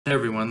Hey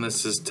everyone,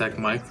 this is Tech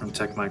Mike from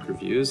Tech Mike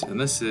Reviews, and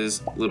this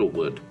is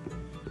Littlewood.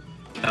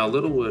 Now,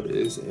 Littlewood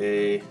is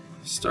a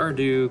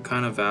Stardew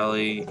kind of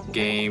Valley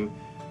game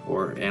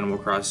or Animal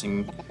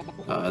Crossing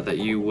that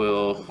you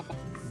will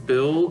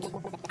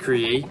build,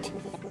 create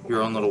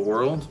your own little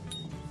world.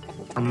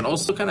 It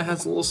also kind of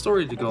has a little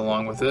story to go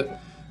along with it.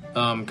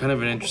 Kind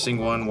of an interesting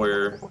one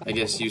where I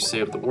guess you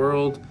save the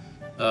world,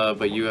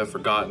 but you have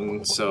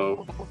forgotten.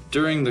 So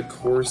during the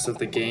course of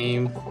the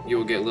game,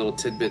 you'll get little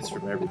tidbits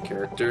from every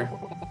character.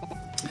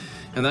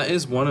 And that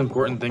is one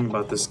important thing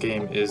about this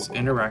game, is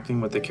interacting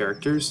with the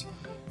characters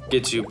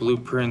gets you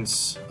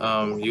blueprints.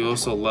 You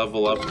also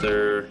level up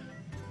their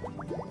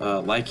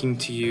liking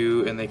to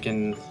you, and they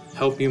can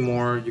help you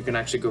more. You can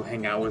actually go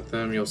hang out with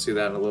them. You'll see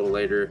that a little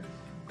later,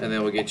 and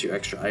then we'll get you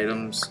extra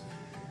items.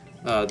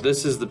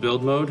 This is the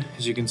build mode.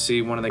 As you can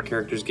see, one of the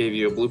characters gave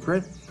you a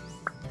blueprint,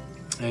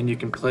 and you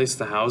can place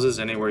the houses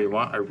anywhere you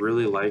want. I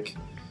really like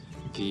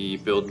the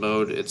build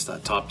mode. It's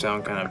that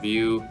top-down kind of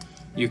view.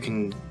 You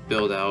can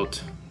build out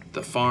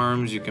the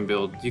farms, you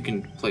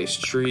can place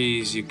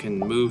trees, you can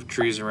move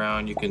trees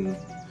around, you can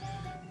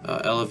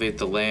elevate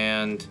the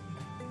land,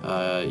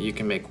 you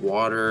can make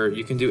water,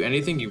 you can do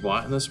anything you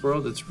want in this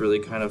world. It's really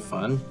kind of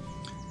fun.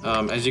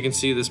 As you can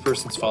see, this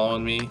person's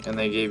following me, and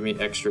they gave me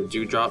extra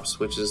dewdrops,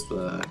 which is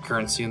the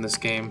currency in this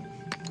game.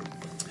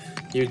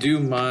 You do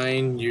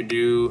mine, you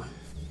do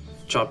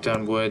chop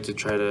down wood to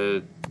try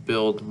to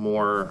build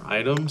more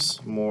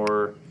items,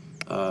 more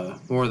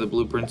of the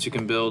blueprints you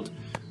can build.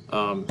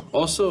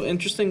 Also,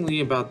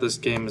 interestingly about this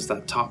game is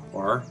that top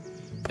bar.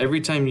 Every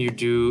time you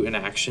do an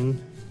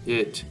action,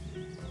 it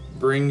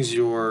brings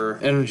your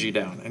energy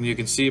down, and you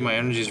can see my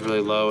energy is really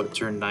low. It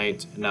turned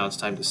night, and now it's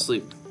time to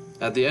sleep.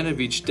 At the end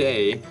of each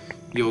day,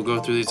 you will go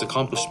through these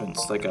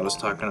accomplishments like I was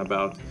talking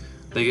about.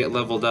 They get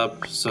leveled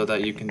up so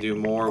that you can do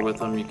more with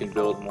them, you can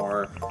build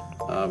more,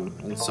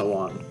 and so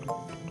on.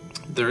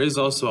 There is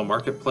also a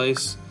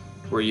marketplace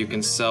where you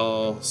can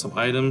sell some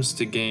items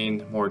to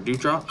gain more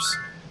dewdrops.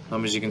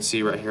 As you can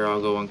see right here,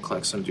 I'll go and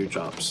collect some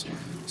dewdrops.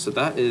 So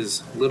that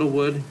is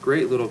Littlewood,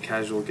 great little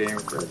casual game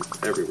for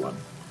everyone.